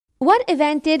What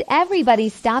event did everybody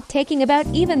stop taking about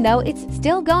even though it's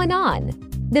still going on?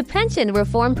 The pension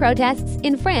reform protests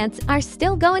in France are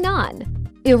still going on.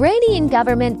 Iranian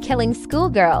government killing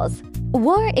schoolgirls.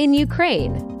 War in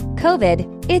Ukraine.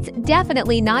 COVID, it's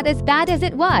definitely not as bad as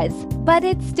it was, but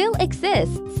it still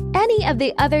exists. Any of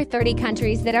the other 30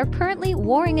 countries that are currently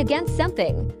warring against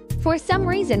something. For some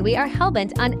reason, we are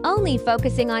hellbent on only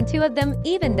focusing on 2 of them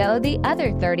even though the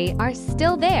other 30 are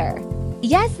still there.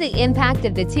 Yes, the impact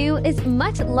of the 2 is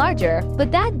much larger,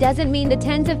 but that doesn't mean the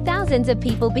tens of thousands of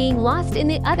people being lost in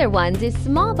the other ones is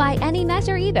small by any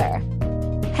measure either.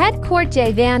 Head Court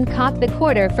J. Van Cock the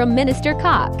Quarter from Minister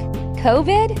Cock.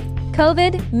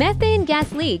 COVID, methane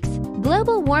gas leaks.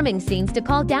 Global warming seems to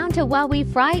call down to while we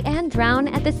fry and drown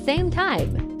at the same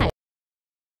time.